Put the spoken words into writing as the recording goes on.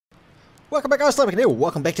Welcome back guys, Slybacon here.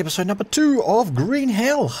 Welcome back to episode number 2 of Green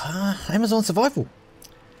Hell, Amazon Survival.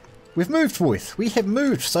 We have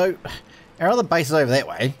moved, so our other base is over that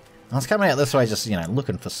way. I was coming out this way just,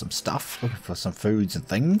 looking for some stuff, looking for some foods and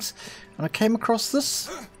things, and I came across this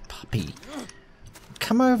puppy.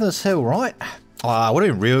 Come over this hill, right? Oh, it would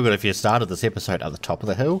have been real good if you started this episode at the top of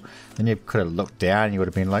the hill, then you could have looked down and you would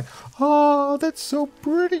have been like, oh, that's so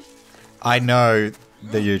pretty. I know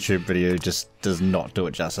the YouTube video just does not do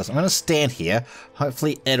it justice. I'm going to stand here.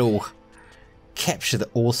 Hopefully it'll capture the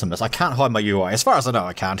awesomeness. I can't hide my UI. As far as I know,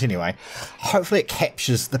 I can't anyway. Hopefully it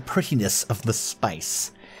captures the prettiness of the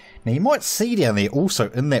space. Now you might see down there also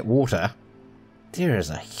in that water, there is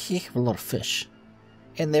a heck of a lot of fish.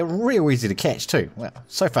 And they're real easy to catch too. Well,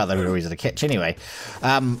 so far they're real easy to catch anyway.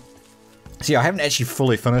 So yeah, I haven't actually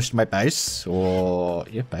fully finished my base. Or,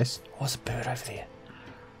 yeah, base. What's a bird over there?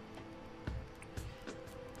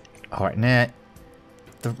 Alright, now,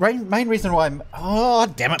 the main reason why I'm... Oh,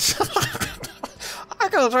 damn it! I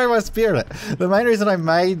gotta throw my spear at it. The main reason I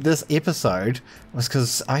made this episode was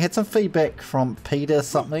because I had some feedback from Peter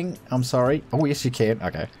something. I'm sorry. Oh, yes, you can.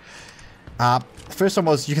 Okay. First one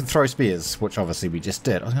was you can throw spears, which obviously we just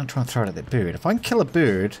did. I was going to try and throw it at that bird. If I can kill a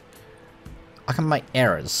bird, I can make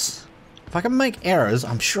arrows. If I can make arrows,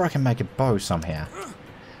 I'm sure I can make a bow somehow.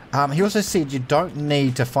 He also said you don't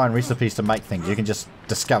need to find recipes to make things, you can just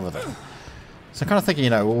discover them. So I'm kind of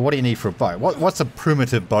thinking, well, what do you need for a bow? What's a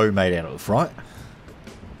primitive bow made out of, right?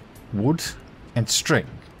 Wood and string.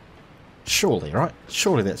 Surely, right?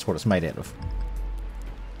 Surely that's what it's made out of.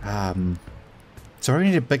 So we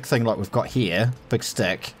need a big thing like we've got here, big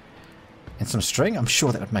stick, and some string. I'm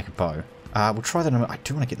sure that would make a bow. We'll try that in a minute. I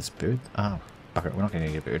do want to get this bird. Oh, bugger it, we're not going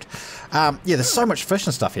to get a bird. Yeah, there's so much fish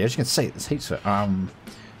and stuff here, as you can see. There's heaps of it.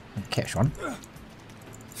 Catch one.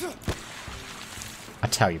 I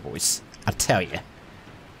tell you, boys. I tell you.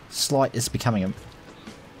 Sly is becoming a...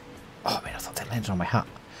 Oh, man, I thought that landed on my hat.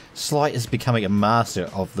 Sly is becoming a master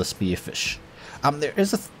of the spearfish. There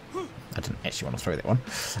is a... I didn't actually want to throw that one.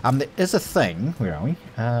 There is a thing... Where are we?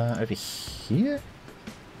 Over here?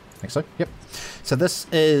 I think so. Yep. So this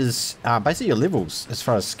is basically your levels as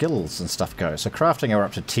far as skills and stuff go. So crafting are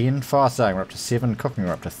up to 10, fire starting are up to 7, cooking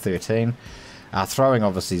are up to 13. Throwing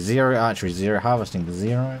obviously 0, archery 0, harvesting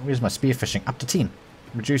 0. Where's my spearfishing? Up to 10.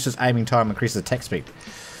 Reduces aiming time, increases attack speed.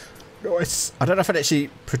 Nice. I don't know if it actually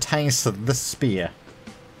pertains to this spear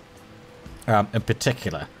in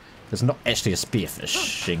particular. There's not actually a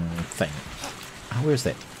spearfishing thing. Oh, where's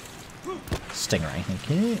that? Stingray, thank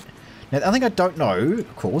you. Now, the thing I don't know,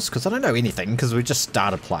 of course, because I don't know anything, because we just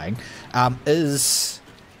started playing, is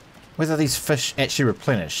whether these fish actually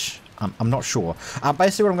replenish. I'm not sure.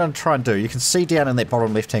 Basically what I'm going to try and do, you can see down in that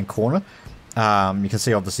bottom left hand corner, you can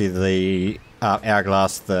see obviously the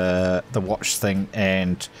hourglass, the watch thing,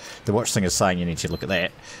 and the watch thing is saying you need to look at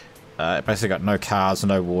that. Basically got no cars,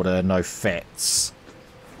 no water, no fats,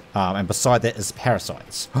 and beside that is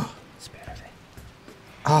parasites. It's bad over there.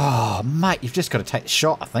 Oh mate, you've just got to take the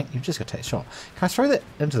shot. I think you've just got to take the shot. Can I throw that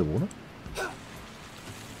into the water?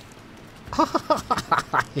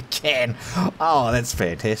 You can. Oh, that's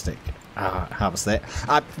fantastic. Harvest that.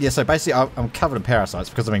 Yeah, so basically I'm covered in parasites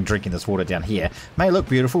because I've been drinking this water down here. May look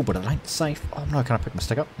beautiful, but it ain't safe. Oh no, can I pick my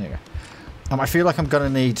stick up? There you go. I feel like I'm going to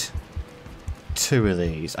need 2 of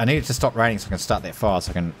these. I need it to stop raining so I can start that fire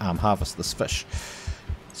so I can harvest this fish.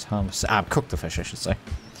 Cook the fish, I should say.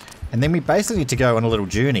 And then we basically need to go on a little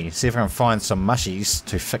journey, see if I can find some mushies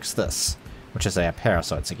to fix this, which is our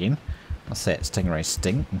parasites again. What's that? Stingray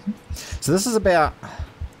sting. So this is about...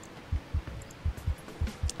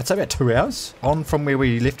 I'd say about 2 hours on from where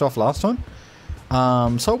we left off last time.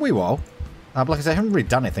 So a wee while. Like I said, I haven't really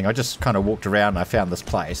done anything. I just kind of walked around and I found this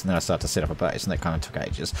place and then I started to set up a base and that kind of took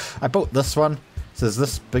ages. I built this one. So there's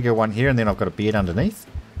this bigger one here and then I've got a bed underneath,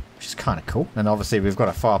 which is kind of cool. And obviously we've got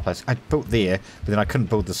a fireplace. I built there, but then I couldn't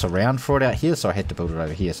build the surround for it out here, so I had to build it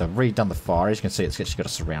over here. So I've redone the fire. As you can see, it's actually got a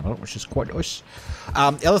surround on it, which is quite nice.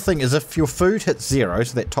 The other thing is if your food hits 0,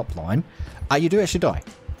 so that top line, you do actually die.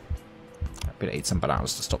 I better eat some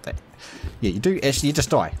bananas to stop that. Yeah, you do actually, you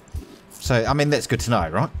just die. So, I mean, that's good to know,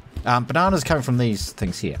 right? Bananas coming from these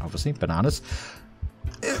things here, obviously. Bananas.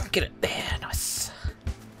 Get it there. Nice.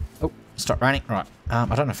 Oh, stop raining. Right. I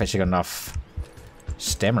don't know if I've actually got enough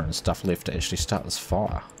stamina and stuff left to actually start this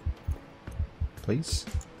fire. Please.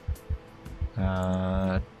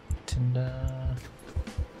 Tinder.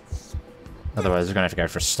 Otherwise, we're going to have to go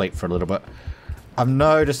for a sleep for a little bit. I've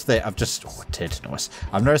noticed that I've just... Oh, it did. Nice.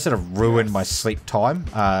 I've noticed that I've ruined my sleep time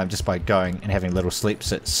just by going and having little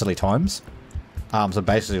sleeps at silly times. So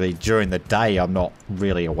basically, during the day, I'm not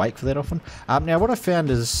really awake for that often. Now, what I found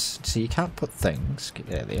is, see, you can't put things.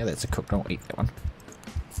 Get out of there. That's a cooked. I'll eat that one.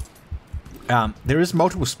 There is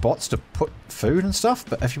multiple spots to put food and stuff,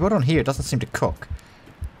 but if you put it on here, it doesn't seem to cook.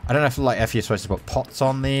 I don't know if you're supposed to put pots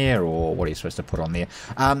on there or what are you supposed to put on there.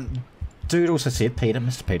 Dude also said,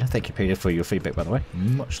 Mr. Peter, thank you, Peter, for your feedback, by the way.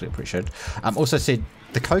 Muchly appreciated. Also said,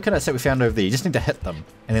 the coconuts that we found over there, you just need to hit them,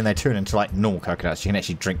 and then they turn into, like, normal coconuts. You can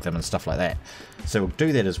actually drink them and stuff like that. So we'll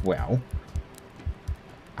do that as well.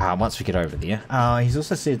 Once we get over there. He's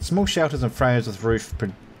also said, small shelters and frames with roof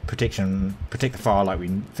protection, protect the fire, like we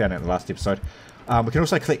found out in the last episode. We can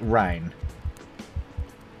also collect rain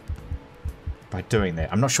by doing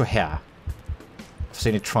that. I'm not sure how. I've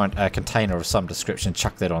seen a container of some description,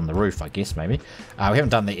 chuck that on the roof, I guess, maybe. We haven't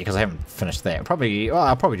done that yet because I haven't finished that. I'll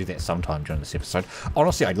probably do that sometime during this episode.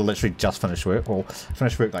 Honestly, I literally just finished work. Well,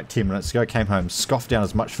 finished work like 10 minutes ago, came home, scoffed down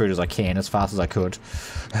as much food as I can, as fast as I could.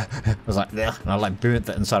 I was like, ugh, and I like burnt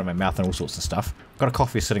the inside of my mouth and all sorts of stuff. Got a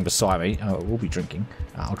coffee sitting beside me. We'll be drinking.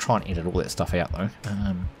 I'll try and edit all that stuff out, though.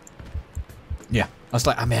 Yeah, I was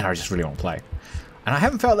like, oh man, I just really want to play. And I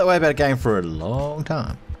haven't felt that way about a game for a long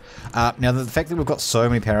time. Now, the fact that we've got so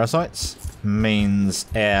many parasites means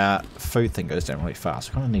our food thing goes down really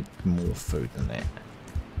fast. We kind of need more food than that.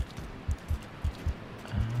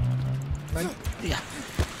 Right. Yeah.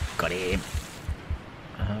 Got him.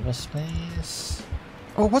 Harvest space.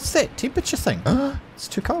 Oh, what's that temperature thing? It's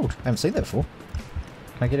too cold. I haven't seen that before.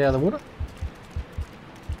 Can I get out of the water?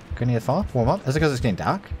 Go near the fire? Warm up? Is it because it's getting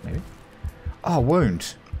dark? Maybe. Oh,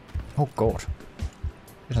 wound. Oh, God.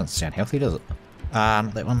 It doesn't sound healthy, does it?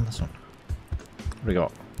 Not that one, this one. What do we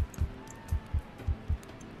got?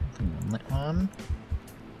 Nothing on that one.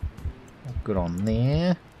 Good on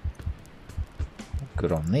there.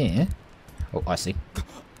 Good on there. Oh, I see.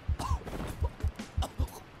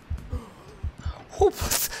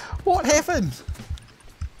 What happened?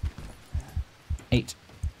 Eat.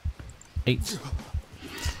 Eat.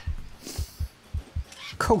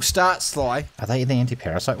 Cool start, Sly. Are they the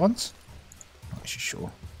anti-parasite ones? Not actually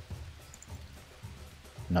sure.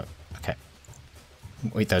 No. Okay.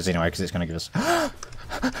 We'll eat those anyway because it's going to give us...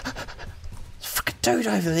 Fucking dude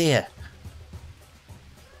over there.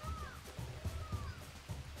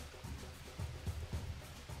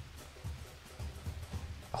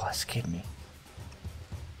 Oh, that scared me.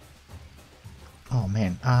 Oh,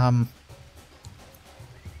 man.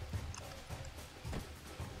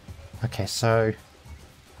 Okay, so...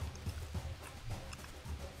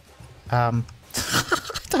 I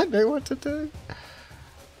don't know what to do.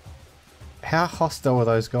 How hostile are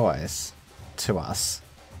those guys to us?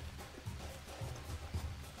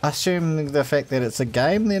 Assuming the fact that it's a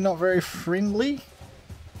game, they're not very friendly.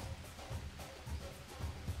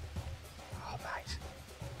 Oh, mate.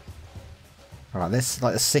 Alright, that's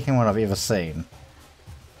like the second one I've ever seen.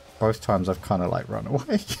 Both times I've kind of like run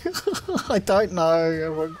away. I don't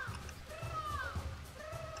know.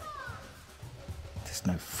 There's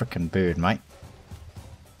no frickin' bird, mate.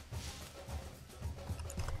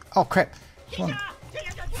 Oh, crap. Come on.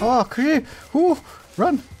 Oh, crap. Ooh,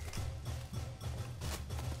 run.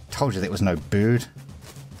 Told you there was no bird.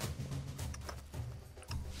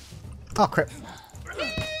 Oh, crap.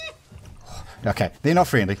 Okay, they're not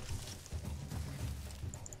friendly.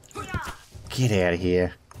 Get out of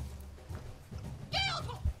here.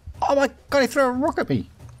 Oh my god, he threw a rock at me.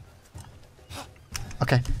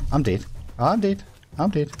 Okay, I'm dead. I'm dead. I'm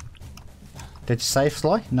dead. Did you save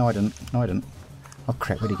Sly? No, I didn't. No, I didn't. Oh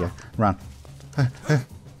crap, where'd he go? Run.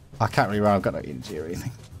 I can't really run, I've got no energy or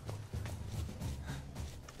anything.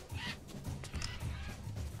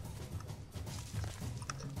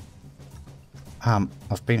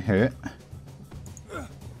 I've been hurt.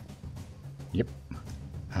 Yep.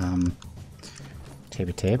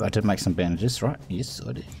 Tabby tab. I did make some bandages, right? Yes,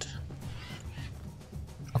 I did.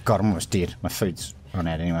 Oh god, I'm almost dead. My food's run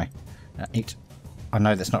out anyway. Eat. I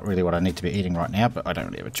know that's not really what I need to be eating right now, but I don't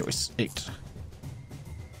really have a choice. Eat.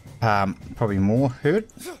 Probably more hurt.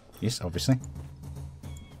 Yes, obviously.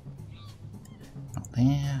 Not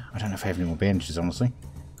there. I don't know if I have any more bandages, honestly.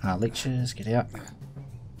 Leeches, get out.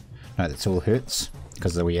 No, that's all hurts.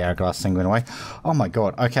 Because the wee hourglass thing went away. Oh my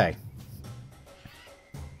god, okay.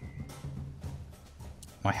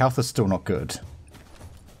 My health is still not good.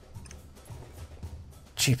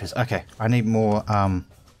 Jeepers, okay. I need more, I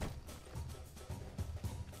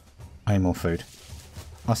need more food.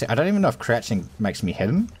 Honestly, I don't even know if crouching makes me hit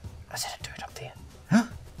him. Is that a dude up there? Huh?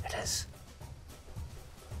 It is.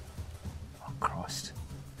 Oh, Christ.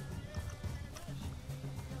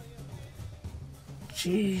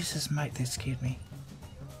 Jesus, mate, that scared me.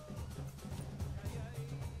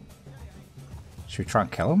 Should we try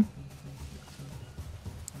and kill him?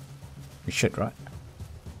 We should, right?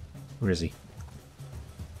 Where is he?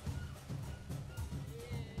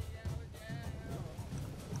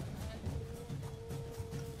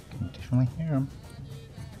 Can definitely hear him.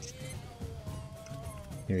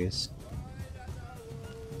 Here he is.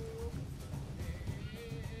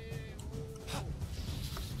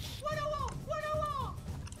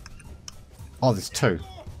 Oh, there's two.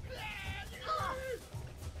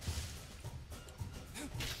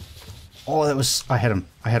 Oh, that was... I hit him.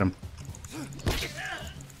 I hit him.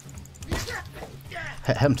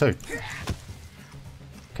 Hit him too.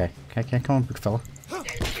 Okay, okay, okay, come on, big fella.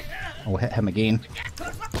 I'll hit him again.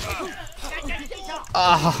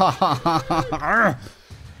 I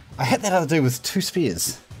hit that other dude with 2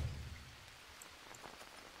 spears.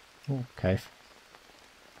 Okay.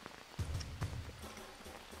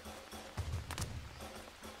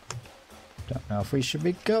 Don't know if we should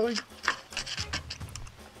be going.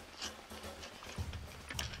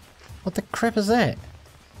 What the crap is that?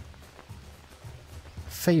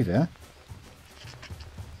 Fever?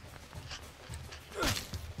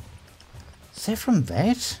 Is that from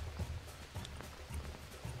that?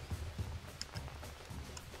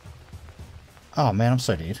 Oh man, I'm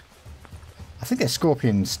so dead. I think that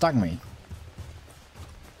scorpion stung me.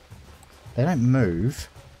 They don't move.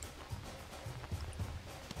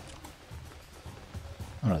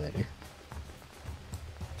 Oh no, they do.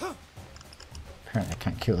 Apparently I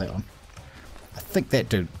can't kill that one. I think that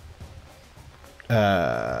dude...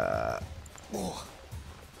 Yeah,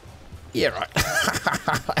 right.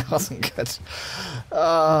 That wasn't good.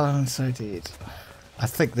 Oh, I'm so dead. I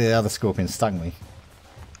think the other scorpion stung me.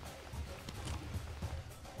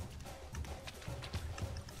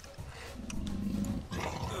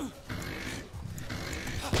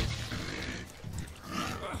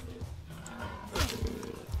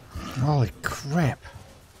 Holy crap.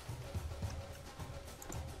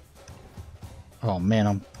 Oh man,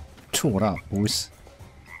 I'm torn up, boys.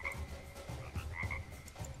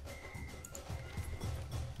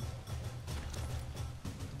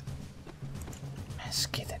 Let's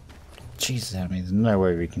get that Jesus out of me. There's no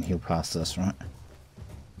way we can heal past this, right?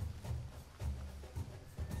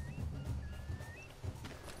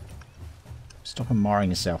 Stop admiring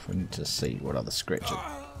yourself. We need to see what other scratches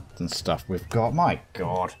and stuff we've got. My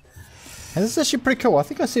god. And this is actually pretty cool. I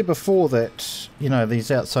think I said before that, you know,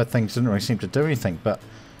 these outside things didn't really seem to do anything, but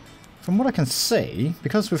from what I can see,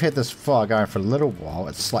 because we've had this fire going for a little while,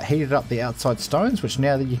 it's like heated up the outside stones, which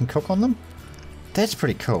now that you can cook on them, that's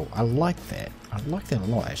pretty cool. I like that. I like that a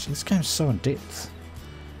lot, actually. This game's so in depth.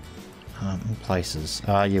 In places.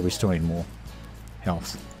 Yeah, we still need more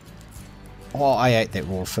health. Oh, I ate that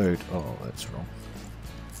raw food. Oh, that's wrong.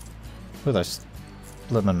 What are those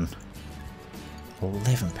lemon...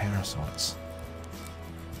 11 parasites.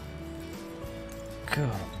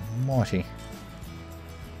 God almighty.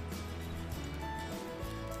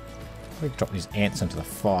 We drop these ants into the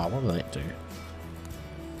fire. What will that do?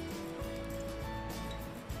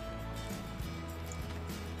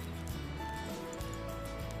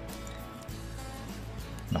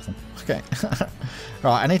 Nothing. Okay.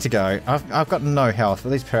 Right, I need to go. I've got no health,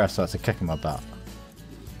 but these parasites are kicking my butt.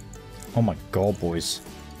 Oh my god, boys.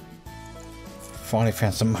 Finally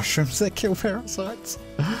found some mushrooms that kill parasites.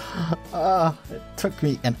 It took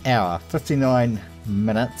me an hour, 59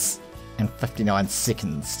 minutes and 59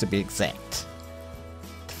 seconds to be exact,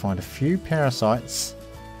 to find a few parasites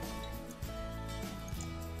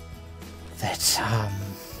that,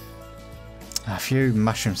 a few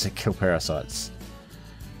mushrooms that kill parasites.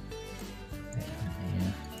 Yeah.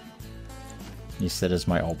 Yes, that is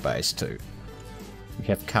my old base too. We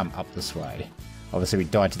have come up this way. Obviously we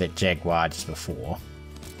died to that jaguar just before.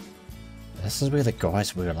 This is where the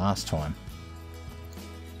guys were last time.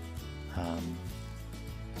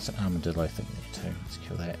 There's an armadillo thing there too. Let's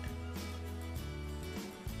kill that.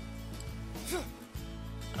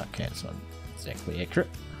 Okay, it's not exactly accurate.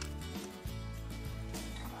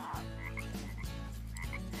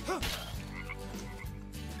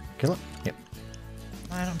 Kill it? Yep.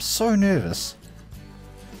 Man, I'm so nervous.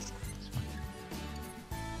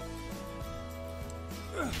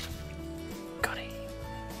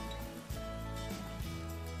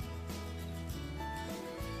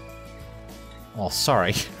 Oh,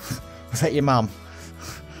 sorry. Was that your mum?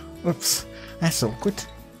 Oops. That's awkward.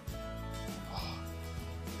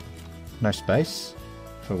 No space?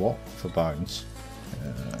 For what? For bones.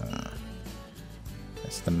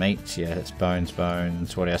 That's the meat. Yeah, it's bones,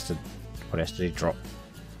 bones. What else did he drop?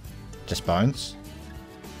 Just bones?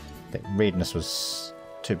 That redness was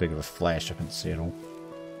too big of a flash. I couldn't see it all.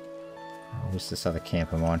 Oh, where's this other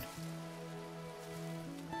camp of mine?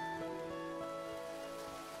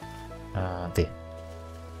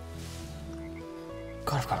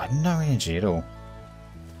 got like no energy at all.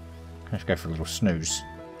 I have to go for a little snooze.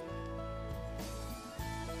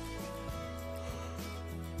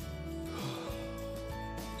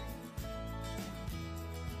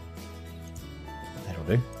 That'll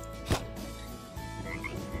do.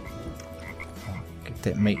 Get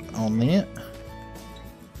that meat on there.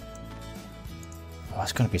 Oh,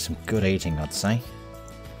 it's going to be some good eating, I'd say.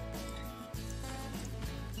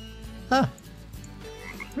 Ah!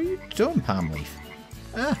 What are you doing, palm leaf?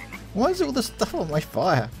 Ah! Why is all this stuff on my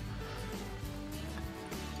fire?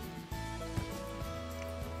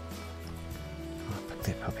 I'll pick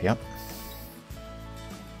that puppy up.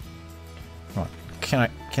 Right, can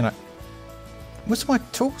I... Where's my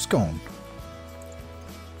tools gone?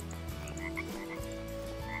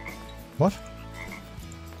 What?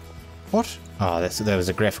 What? Oh, that was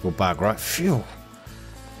a graphical bug, right? Phew!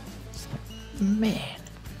 Man,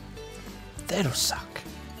 that'll suck.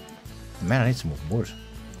 Man, I need some more wood.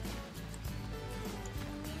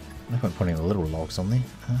 No point putting the little logs on there.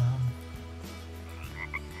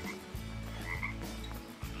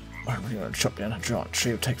 I'm really going to chop down a giant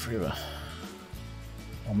tree. It'll take forever.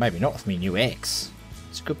 Or maybe not with me new axe.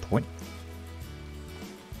 It's a good point.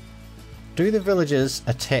 Do the villagers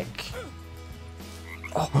attack?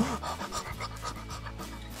 Oh.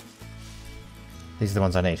 These are the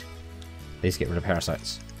ones I need. These get rid of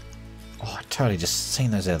parasites. Oh, I totally just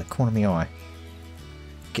seen those out of the corner of my eye.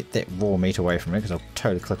 Get that raw meat away from me because I'll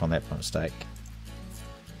totally click on that by mistake.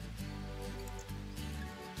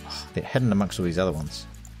 Oh, they're hidden amongst all these other ones.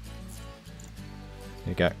 There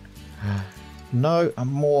you go. No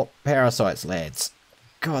more parasites, lads.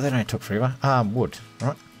 God, that only took forever. Wood,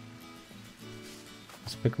 right?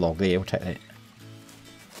 There's a big log there, we'll take that.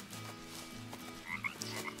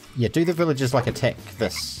 Yeah, do the villagers like attack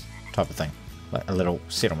this type of thing? Like a little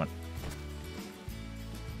settlement?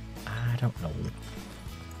 I don't know.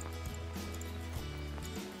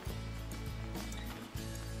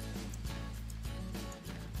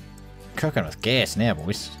 Cooking with gas now,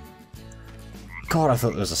 boys. God, I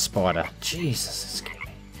thought there was a spider. Jesus, it's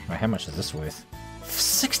scary. Right, how much is this worth?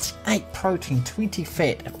 68 protein, 20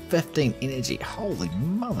 fat, and 15 energy. Holy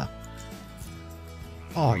mother.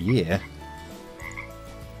 Oh, yeah.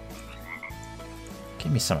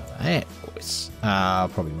 Give me some of that, boys.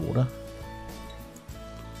 Probably water.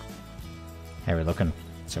 How are we looking?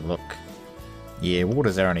 Let's have a look. Yeah,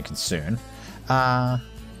 water's our only concern.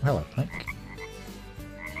 Hello, Plank.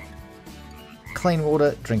 Clean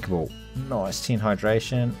water, drinkable. Nice, 10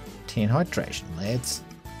 hydration. 10 hydration, lads.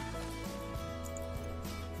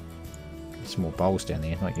 Some more bowls down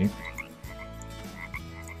there, not you.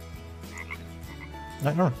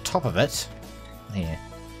 No, not on top of it. There.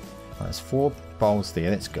 Well, there's 4 bowls there,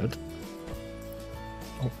 that's good.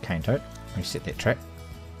 Oh, cane toad. Reset that trap.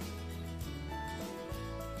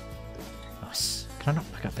 Nice. Can I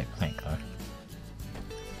not pick up that plank though?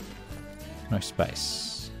 No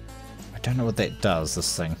space. I don't know what that does,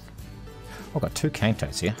 this thing. Oh, I've got 2 cane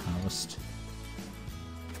toads here. Harvest.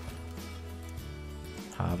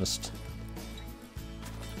 Harvest.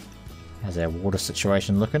 How's our water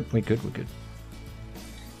situation looking? We're good, we're good.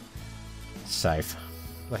 Save.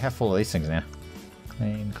 Look, how full are these things now?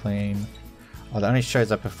 Clean, clean. Oh, that only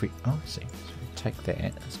shows up if we... Oh, I see. So we take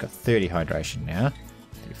that. It's got 30 hydration now.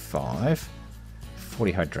 35.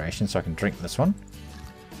 40 hydration, so I can drink this one.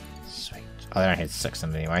 Sweet. Oh, they only had 6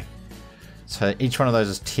 in it anyway. So each one of those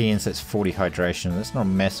is 10, so that's 40 hydration. That's not a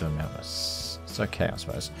massive amount. It's okay, I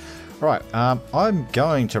suppose. Alright, I'm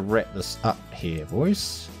going to wrap this up here,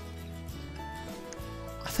 boys.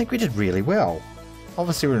 I think we did really well.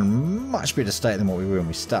 Obviously, we're in a much better state than what we were when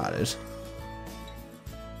we started.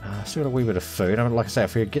 Still got a wee bit of food. I mean, like I say,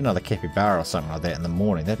 if we could get another capybara or something like that in the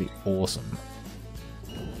morning, that'd be awesome.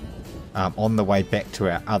 On the way back to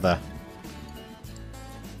our other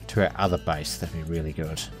base, that'd be really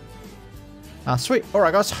good. Sweet.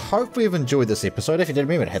 Alright guys, hopefully you've enjoyed this episode. If you did,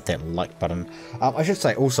 remember to hit that like button. I should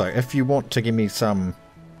say also, if you want to give me some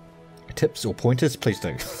tips or pointers, please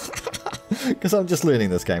do. Because I'm just learning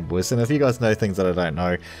this game, boys, and if you guys know things that I don't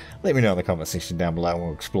know, let me know in the comment section down below and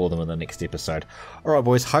we'll explore them in the next episode. Alright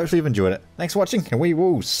boys, hopefully you've enjoyed it. Thanks for watching, and we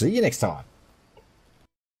will see you next time.